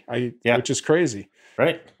for me, which is crazy.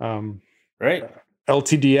 Right. Right.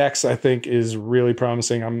 LTDX, I think, is really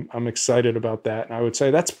promising. I'm excited about that. And I would say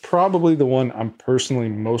that's probably the one I'm personally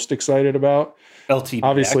most excited about. LTDX.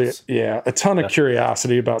 Obviously, a ton of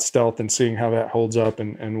curiosity about Stealth and seeing how that holds up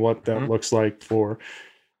and what that looks like for,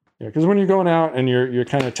 because when you're going out and you're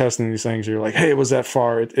kind of testing these things, you're like, hey, was that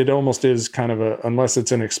far? It almost is kind of unless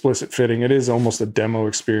it's an explicit fitting, it is almost a demo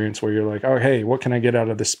experience where you're like, oh, hey, what can I get out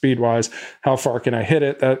of this speed wise? How far can I hit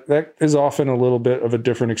it? That is often a little bit of a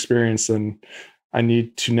different experience than I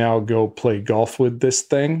need to now go play golf with this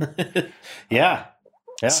thing. Yeah.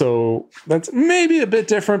 Yeah. So that's maybe a bit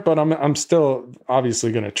different, but I'm still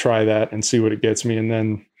obviously going to try that and see what it gets me. And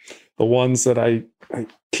then the ones that I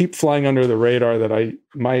keep flying under the radar that I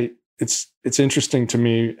might, it's interesting to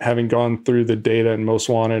me, having gone through the data and Most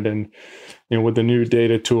Wanted, and with the new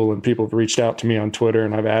data tool, and people have reached out to me on Twitter,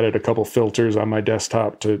 and I've added a couple filters on my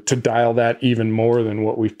desktop to dial that even more than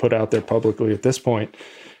what we've put out there publicly at this point.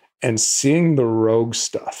 And seeing the rogue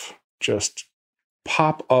stuff just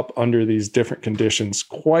pop up under these different conditions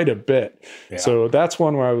quite a bit. Yeah. So that's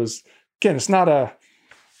one where I was, again,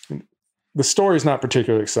 the story's not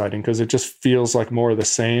particularly exciting because it just feels like more of the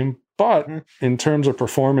same. But in terms of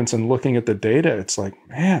performance and looking at the data, it's like,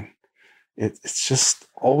 man, it's just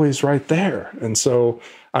always right there. And so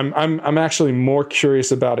I'm actually more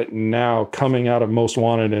curious about it now, coming out of Most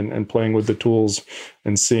Wanted and playing with the tools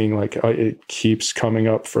and seeing like it keeps coming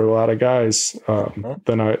up for a lot of guys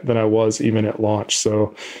than I was even at launch.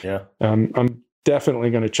 So yeah, I'm definitely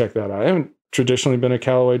going to check that out. I haven't traditionally been a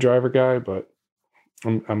Callaway driver guy, but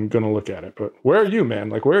I'm going to look at it. But where are you, man?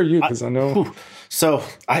 Like, where are you? Because I know. So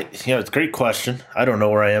it's a great question. I don't know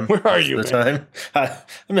where I am. Where are you, man?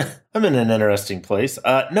 I'm in an interesting place.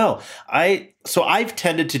 I've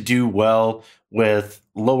tended to do well with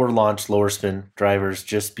lower launch, lower spin drivers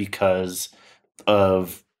just because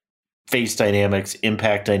of face dynamics,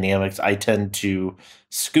 impact dynamics. I tend to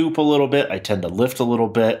scoop a little bit. I tend to lift a little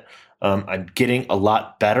bit. I'm getting a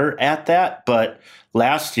lot better at that. But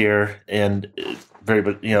last year, and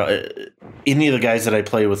any of the guys that I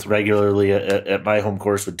play with regularly at my home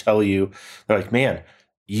course would tell you, they're like, man,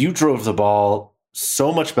 you drove the ball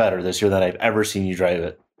so much better this year than I've ever seen you drive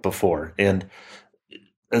it before. And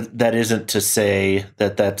that isn't to say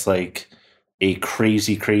that that's like a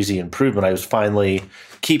crazy, crazy improvement. I was finally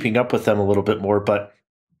keeping up with them a little bit more, but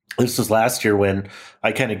this was last year when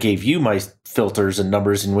I kind of gave you my filters and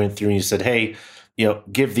numbers and went through and you said, hey,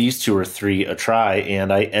 give these 2 or 3 a try.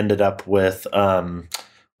 And I ended up with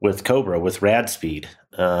Cobra, with Rad Speed.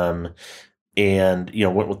 And,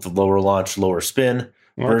 went with the lower launch, lower spin.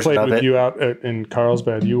 When I played with you out in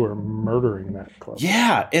Carlsbad, you were murdering that club.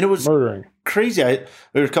 Yeah, and it was murdering. Crazy. There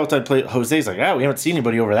was a couple times I played Jose's like, we haven't seen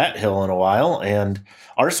anybody over that hill in a while. And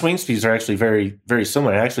our swing speeds are actually very, very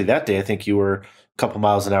similar. Actually, that day, I think you were a couple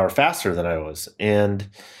miles an hour faster than I was. And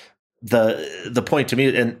the point to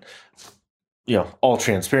me, and all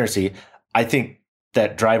transparency, I think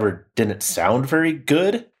that driver didn't sound very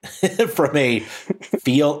good from a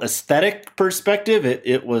feel aesthetic perspective.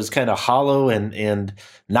 It was kind of hollow and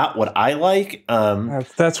not what I like.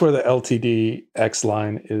 That's where the LTD X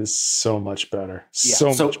line is so much better.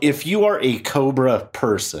 Yeah. So if you are a Cobra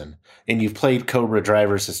person and you've played Cobra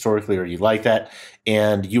drivers historically, or you like that,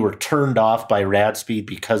 and you were turned off by Rad Speed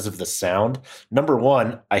because of the sound, number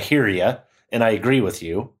one, I hear you and I agree with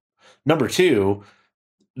you. Number two,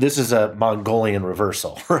 this is a Mongolian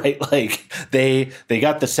reversal, right? Like they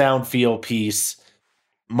got the sound feel piece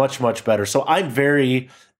much, much better. So I'm very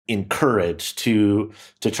encouraged to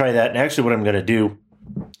try that. And actually what I'm going to do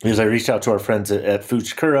is I reached out to our friends at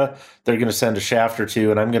Fujikura. They're going to send a shaft or two,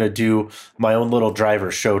 and I'm going to do my own little driver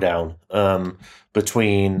showdown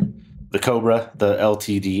between the Cobra, the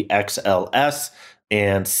LTD XLS,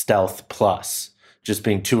 and Stealth Plus, just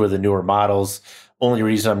being 2 of the newer models. Only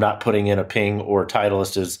reason I'm not putting in a Ping or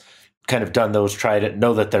Titleist is kind of done those, tried it,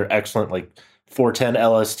 know that they're excellent. Like 410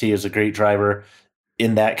 LST is a great driver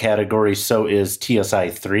in that category. So is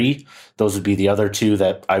TSI 3. Those would be the other 2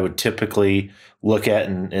 that I would typically look at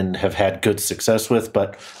and have had good success with.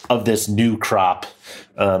 But of this new crop,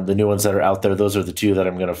 the new ones that are out there, those are the 2 that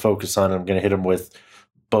I'm going to focus on. I'm going to hit them with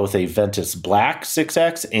both a Ventus Black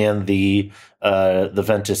 6X and the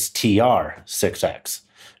Ventus TR 6X.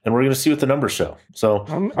 And we're going to see what the numbers show. So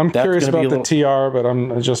I'm curious about the TR, but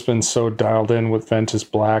I've just been so dialed in with Ventus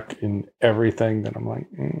Black in everything that I'm like,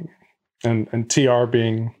 and TR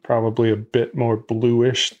being probably a bit more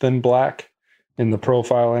bluish than black in the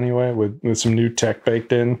profile anyway, with some new tech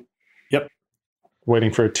baked in. Yep.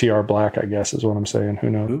 Waiting for a TR Black, I guess, is what I'm saying. Who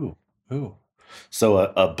knows? Ooh. So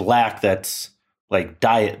a black that's like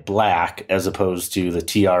diet black as opposed to the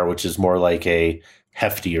TR, which is more like a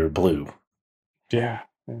heftier blue. Yeah.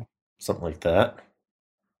 Something like that.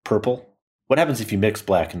 Purple. What happens if you mix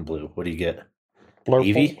black and blue? What do you get?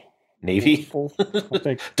 Blurple. Navy? Blurple. I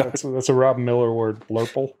think that's a Rob Miller word.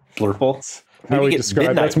 Blurple. Blurple. How we describe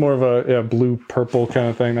midnight. That's more of a blue purple kind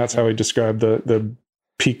of thing. That's how we describe the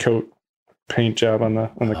Peacoat paint job on the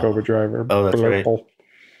Cobra driver. Oh, that's Blurple. right.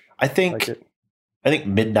 I think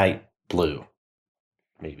midnight blue.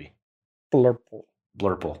 Maybe.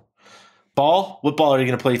 Blurple. Ball? What ball are you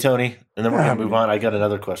going to play, Tony? And then we're going to move on. I got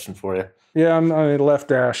another question for you. Yeah, I mean, left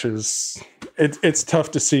dash is it's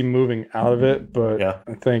tough to see moving out of it, but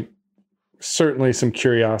I think certainly some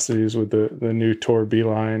curiosities with the new Tour B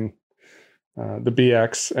line, the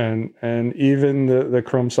BX, and even the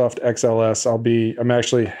Chromesoft XLS. I'm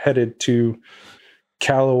actually headed to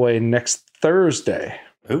Callaway next Thursday.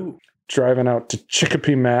 Ooh. Driving out to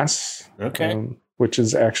Chicopee, Mass. Okay. Which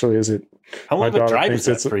is actually, how long of a drive is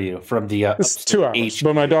that for you from the it's 2 hours,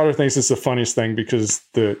 but my daughter thinks it's the funniest thing because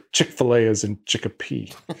the Chick-fil-A is in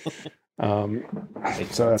Chicopee. So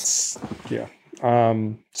that's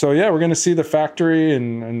we're going to see the factory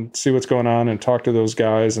and see what's going on and talk to those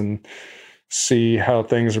guys and see how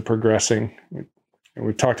things are progressing.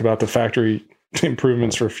 We've talked about the factory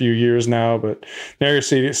improvements for a few years now, but now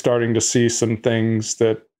you're starting to see some things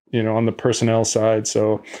that, on the personnel side.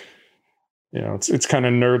 So, it's kind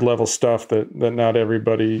of nerd level stuff that not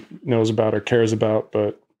everybody knows about or cares about.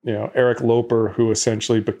 But, Eric Loper, who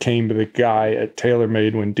essentially became the guy at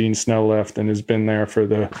TaylorMade when Dean Snell left and has been there for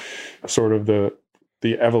the sort of the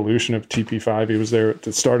evolution of TP5. He was there at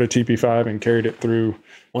the start of TP5 and carried it through.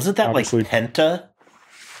 Wasn't that like Penta?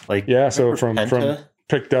 So from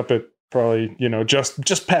picked up at probably,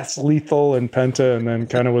 just past Lethal and Penta, and then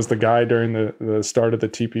kind of was the guy during the start of the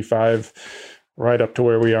TP5 right up to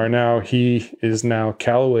where we are now. He is now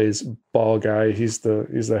Callaway's ball guy. He's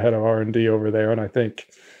the head of R&D over there. And I think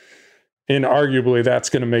inarguably that's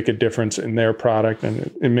going to make a difference in their product. And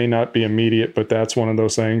it may not be immediate, but that's one of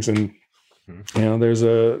those things. And, there's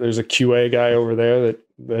a QA guy over there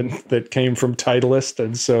that came from Titleist.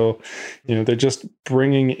 And so, they're just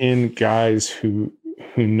bringing in guys who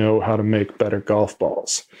know how to make better golf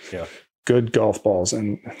balls, good golf balls.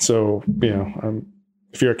 And so,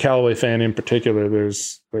 if you're a Callaway fan in particular,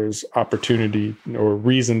 there's opportunity or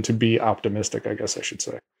reason to be optimistic, I guess I should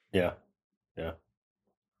say. Yeah.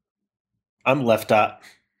 I'm left dot.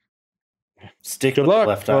 Stick Good with luck. The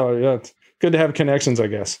left dot. Oh, yeah. It's good to have connections, I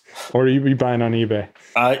guess. Or you be buying on eBay.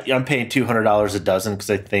 I'm paying $200 a dozen because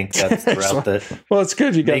I think that's the route that. Well, it's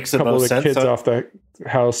good. You got a couple of the kids off the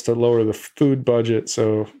house to lower the food budget.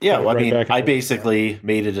 So I basically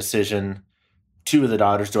made a decision. 2 of the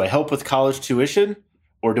daughters. Do I help with college tuition?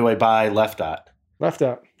 Or do I buy left dot? Left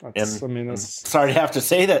dot. I'm sorry to have to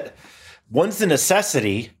say that one's a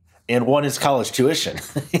necessity and one is college tuition.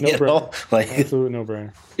 Absolute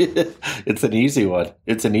no-brainer. It's an easy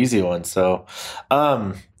one. So,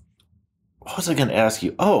 what was I going to ask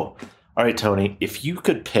you? Oh, all right, Tony. If you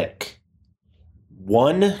could pick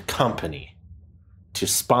one company to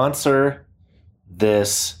sponsor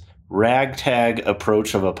this ragtag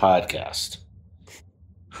approach of a podcast,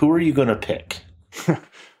 who are you going to pick?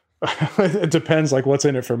 It depends, what's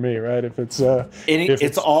in it for me, right? If it's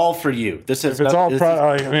it's all for you. This is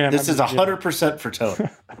 100% for Tony.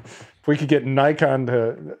 If we could get Nikon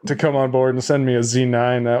to come on board and send me a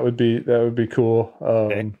Z9, that would be cool.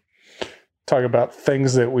 Okay. Talk about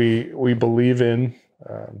things that we believe in.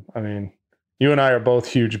 You and I are both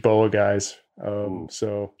huge BOA guys.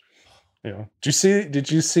 So,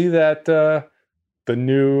 did you see that the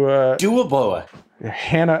new Dual BOA?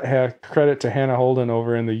 Credit to Hannah Holden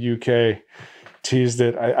over in the UK teased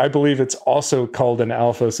it. I believe it's also called an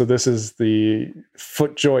alpha. So this is the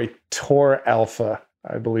FootJoy Tour Alpha,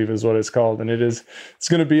 I believe is what it's called. And it's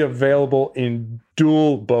going to be available in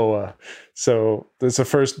dual BOA. So this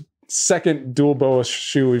is the second dual BOA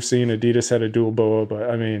shoe we've seen. Adidas had a dual BOA, but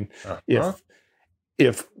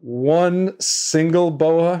if one single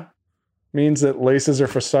BOA means that laces are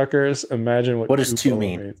for suckers, imagine what does 2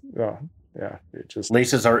 mean? Means. Oh, yeah, it just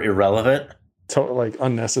laces are irrelevant,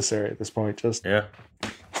 unnecessary at this point.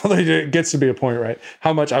 It gets to be a point, right?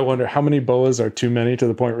 I wonder how many BOAs are too many to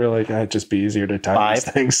the point where it'd just be easier to tie these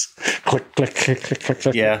things. Click, click, click, click, click,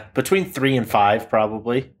 click. Yeah, between 3 and 5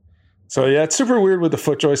 probably. So it's super weird with the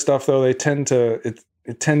FootJoy stuff though. They tend to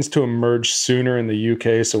it tends to emerge sooner in the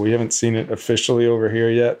UK, so we haven't seen it officially over here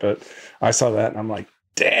yet. But I saw that and I'm like,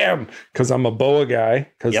 damn, because I'm a BOA guy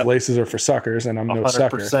because laces are for suckers and I'm no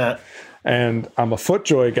 100%. Sucker. And I'm a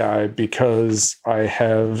FootJoy guy because I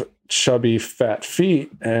have chubby, fat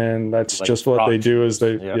feet, and that's just what they do. Is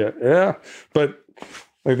But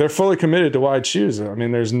they're fully committed to wide shoes.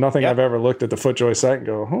 There's nothing I've ever looked at the FootJoy site and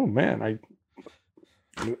go, oh man,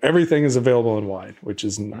 everything is available in wide, which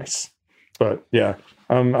is nice. But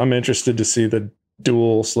I'm interested to see the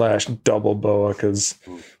dual/double BOA because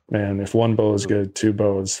man, if one BOA is good, 2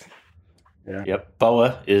 BOAs. Yeah. Yep.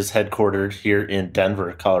 BOA is headquartered here in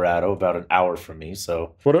Denver, Colorado, about an hour from me.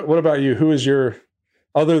 So what about you? Who is your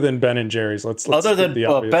Other than Ben and Jerry's, let's other than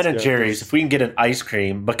Ben and Jerry's, if we can get an ice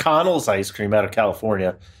cream, McConnell's ice cream out of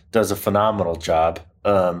California does a phenomenal job.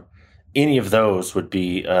 Any of those would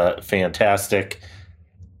be fantastic.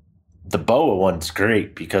 The BOA one's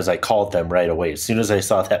great because I called them right away. As soon as I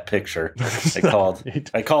saw that picture, I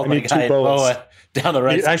called my guy at BOA down the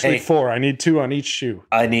right. Actually, 4. I need 2 on each shoe.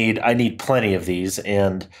 I need plenty of these,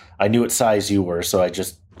 and I knew what size you were, so I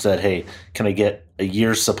just said, "Hey, can I get a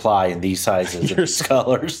year's supply in these sizes and these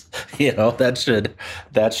colors?" That should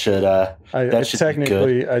be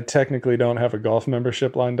good. I technically don't have a golf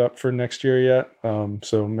membership lined up for next year yet,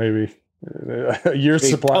 so maybe a year's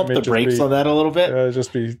supply. Pump the brakes on that a little bit.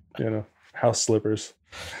 Just be house slippers.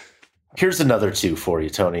 Here's another 2 for you,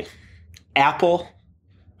 Tony. Apple.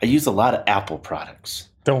 I use a lot of Apple products.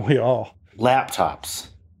 Don't we all? Laptops,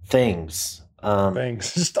 things.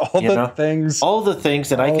 Just all the things. All the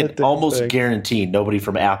things, and I can almost guarantee nobody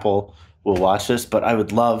from Apple will watch this, but I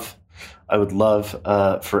would love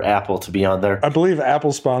for Apple to be on there. I believe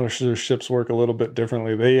Apple sponsorships work a little bit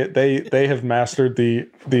differently. They have mastered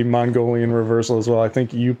the Mongolian reversal as well. I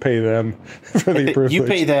think you pay them for the privilege. You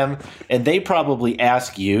pay them, and they probably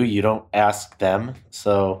ask you. You don't ask them,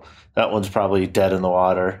 so that one's probably dead in the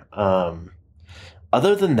water.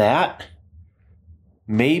 Other than that,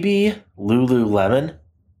 maybe Lululemon,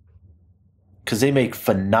 because they make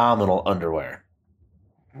phenomenal underwear.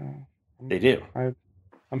 They do.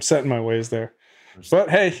 I'm set in my ways there. But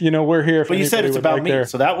hey, we're here. But you said it's about me,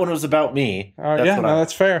 so that one was about me.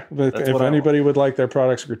 That's fair. But if anybody would like their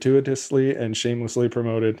products gratuitously and shamelessly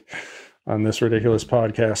promoted on this ridiculous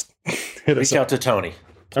podcast, reach out to Tony.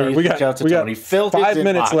 We got Tony. 5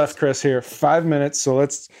 minutes left, Chris. Here, 5 minutes. So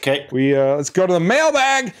let's let's go to the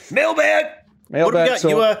mailbag. Mailbag. What do we got?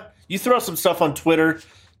 So, you throw some stuff on Twitter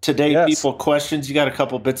today. Yes. People questions. You got a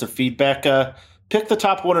couple bits of feedback. Pick the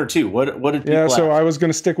top 1 or 2. What did people ask? So I was going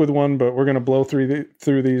to stick with one, but we're going to blow through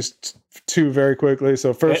these 2 very quickly.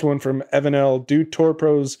 So first one from Evan L. Do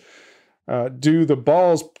the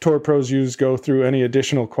balls Tour Pros use go through any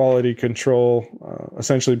additional quality control,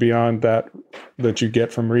 essentially beyond that you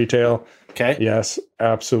get from retail? Okay. Yes,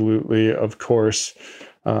 absolutely. Of course.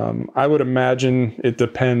 I would imagine it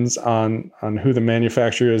depends on who the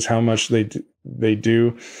manufacturer is, how much they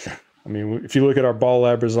do. I mean, if you look at our Ball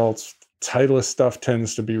Lab results, Titleist stuff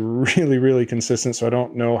tends to be really, really consistent. So I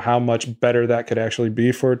don't know how much better that could actually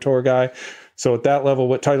be for a tour guy. So at that level,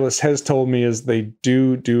 what Titleist has told me is they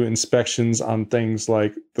do inspections on things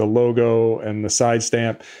like the logo and the side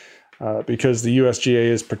stamp, because the USGA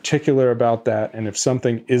is particular about that. And if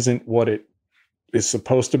something isn't what it is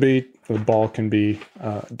supposed to be, the ball can be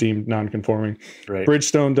deemed non-conforming. Right.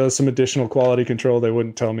 Bridgestone does some additional quality control. They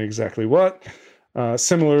wouldn't tell me exactly what.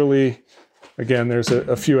 Similarly, again, there's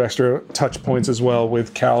a few extra touch points as well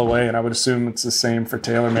with Callaway, and I would assume it's the same for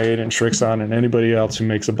TaylorMade and Srixon and anybody else who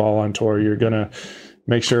makes a ball on tour. You're going to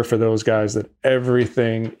make sure for those guys that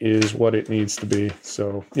everything is what it needs to be.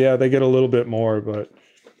 So, yeah, they get a little bit more, but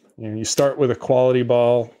you start with a quality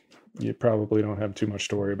ball, you probably don't have too much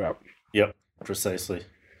to worry about. Yep, precisely.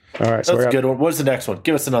 All right, so that's a good one. What's the next one?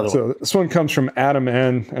 Give us another one. So this one comes from Adam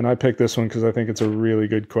N, and I picked this one because I think it's a really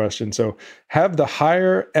good question. So, have the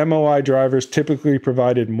higher MOI drivers typically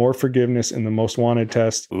provided more forgiveness in the most wanted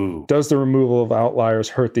test? Ooh. Does the removal of outliers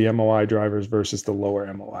hurt the MOI drivers versus the lower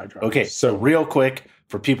MOI drivers? Okay, so real quick,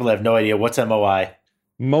 for people that have no idea, what's MOI?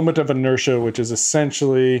 Moment of inertia, which is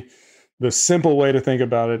essentially the simple way to think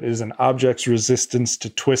about it is an object's resistance to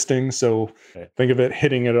twisting. So think of it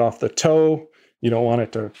hitting it off the toe. You don't want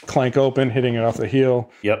it to clank open, hitting it off the heel.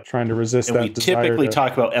 Yep. Trying to resist and that. We typically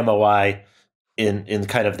talk about MOI in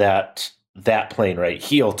kind of that plane, right?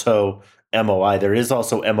 Heel, toe, MOI. There is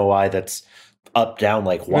also MOI that's up, down,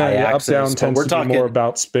 like Y-axis. Up, down tends to be more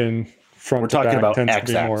about spin. Front we're talking about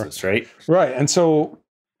X-axis, right? Right. And so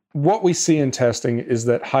what we see in testing is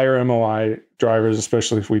that higher MOI drivers,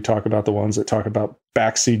 especially if we talk about the ones that talk about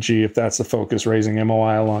back CG, if that's the focus, raising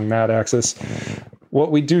MOI along that axis,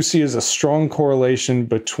 what we do see is a strong correlation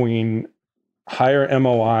between higher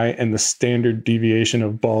MOI and the standard deviation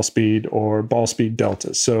of ball speed or ball speed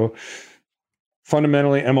deltas. So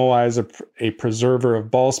fundamentally, MOI is a preserver of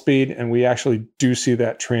ball speed, and we actually do see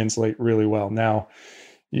that translate really well. Now,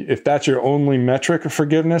 if that's your only metric of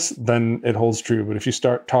forgiveness, then it holds true. But if you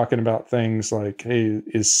start talking about things like, hey,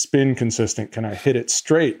 is spin consistent? Can I hit it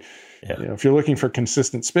straight? Yeah. If you're looking for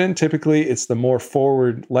consistent spin, typically it's the more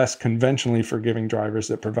forward, less conventionally forgiving drivers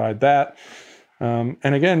that provide that. And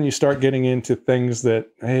again, you start getting into things that,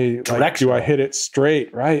 hey, like, do I hit it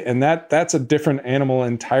straight? Right. And that's a different animal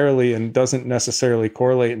entirely and doesn't necessarily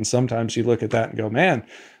correlate. And sometimes you look at that and go, man,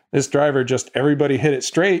 this driver just everybody hit it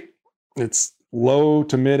straight. It's low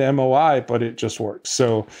to mid MOI, but it just works.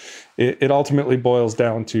 So it ultimately boils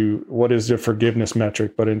down to what is the forgiveness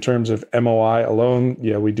metric. But in terms of MOI alone,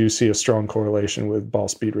 yeah, we do see a strong correlation with ball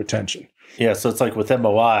speed retention. Yeah, so it's like with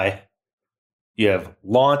MOI, you have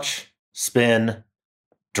launch, spin,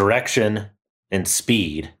 direction, and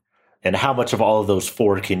speed. And how much of all of those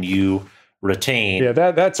four can you retain? Yeah,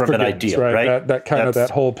 that's from an idea, right? That kind of that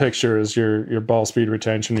whole picture is your ball speed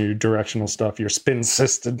retention, your directional stuff, your spin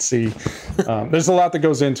consistency. There's a lot that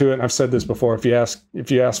goes into it. And I've said this before. If you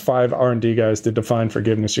ask 5 R&D guys to define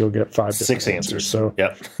forgiveness, you'll get 6 answers. So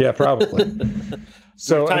yeah, probably.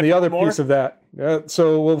 So and the other piece of that.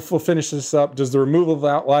 So we'll finish this up. Does the removal of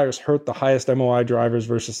outliers hurt the highest MOI drivers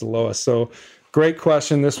versus the lowest? So great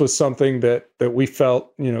question. This was something that we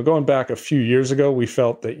felt, going back a few years ago, we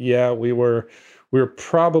felt that, we were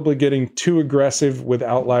probably getting too aggressive with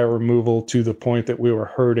outlier removal to the point that we were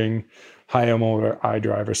hurting high MOI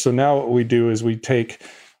drivers. So now what we do is we take,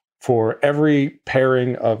 for every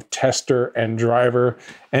pairing of tester and driver,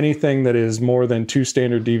 anything that is more than 2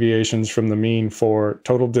 standard deviations from the mean for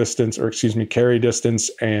total distance, carry distance,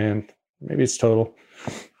 and maybe it's total.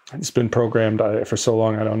 It's been programmed for so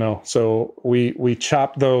long, I don't know. So we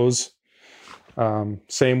chop those.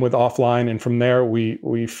 Same with offline, and from there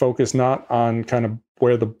we focus not on kind of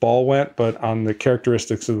where the ball went, but on the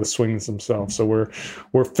characteristics of the swings themselves. So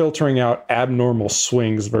we're filtering out abnormal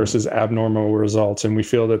swings versus abnormal results, and we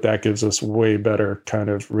feel that gives us way better kind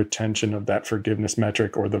of retention of that forgiveness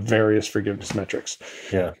metric or the various forgiveness metrics.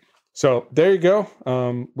 Yeah. So there you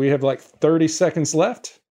go. We have like 30 seconds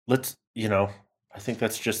left. Let's, I think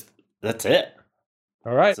that's it.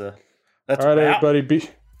 All right. That's all right, everybody.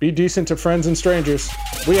 Be decent to friends and strangers.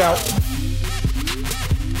 We out.